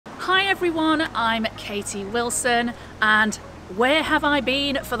Hi everyone, I'm Katy Wilson, and where have I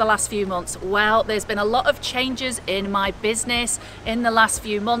been for the last few months? Well, there's been a lot of changes in my business in the last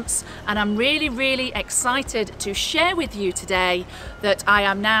few months, and I'm really excited to share with you today that I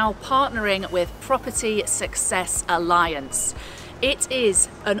am now partnering with Property Success Alliance. It is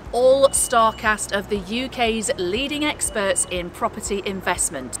an all-star cast of the UK's leading experts in property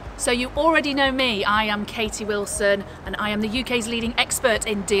investment. So you already know me, I am Katy Wilson, and I am the UK's leading expert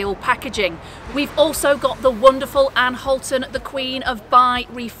in deal packaging. We've also got the wonderful Anne Holton, the queen of buy,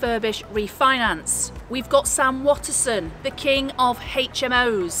 refurbish, refinance. We've got Sam Watterson, the king of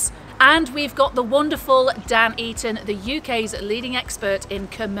HMOs. And we've got the wonderful Dan Eaton, the UK's leading expert in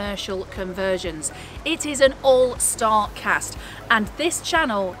commercial conversions. It is an all-star cast, and this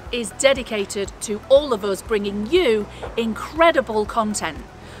channel is dedicated to all of us bringing you incredible content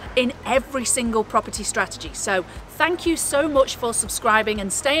in every single property strategy. So thank you so much for subscribing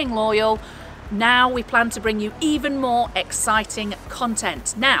and staying loyal. Now we plan to bring you even more exciting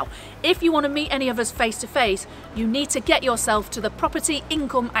content. Now, if you want to meet any of us face to face, you need to get yourself to the Property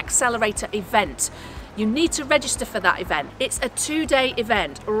Income Accelerator event. You need to register for that event. It's a 2-day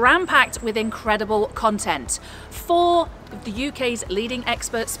event, ram-packed with incredible content. 4 of the UK's leading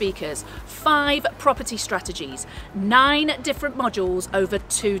expert speakers, 5 property strategies, 9 different modules over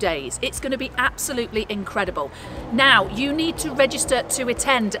 2 days. It's going to be absolutely incredible. Now, you need to register to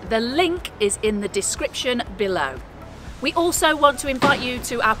attend. The link is in the description below. We also want to invite you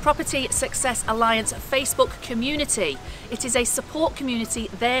to our Property Success Alliance Facebook community. It is a support community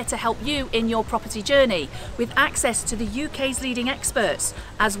there to help you in your property journey, with access to the UK's leading experts,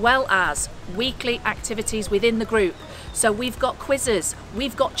 as well as weekly activities within the group. So we've got quizzes,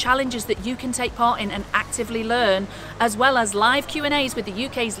 we've got challenges that you can take part in and actively learn, as well as live Q&As with the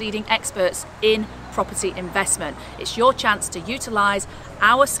UK's leading experts in property investment. It's your chance to utilise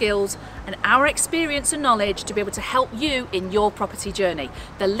our skills and our experience and knowledge to be able to help you in your property journey.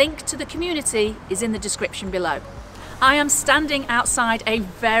 The link to the community is in the description below. I am standing outside a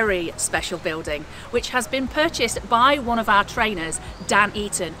very special building which has been purchased by one of our trainers, Dan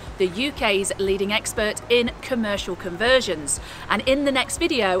Eaton, the UK's leading expert in commercial conversions. And in the next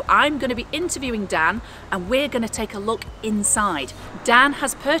video, I'm going to be interviewing Dan, and we're going to take a look inside. Dan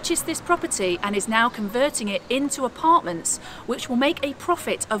has purchased this property and is now converting it into apartments, which will make a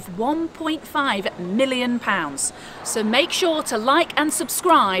profit of £1.5 million. So make sure to like and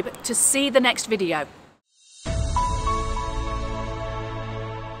subscribe to see the next video.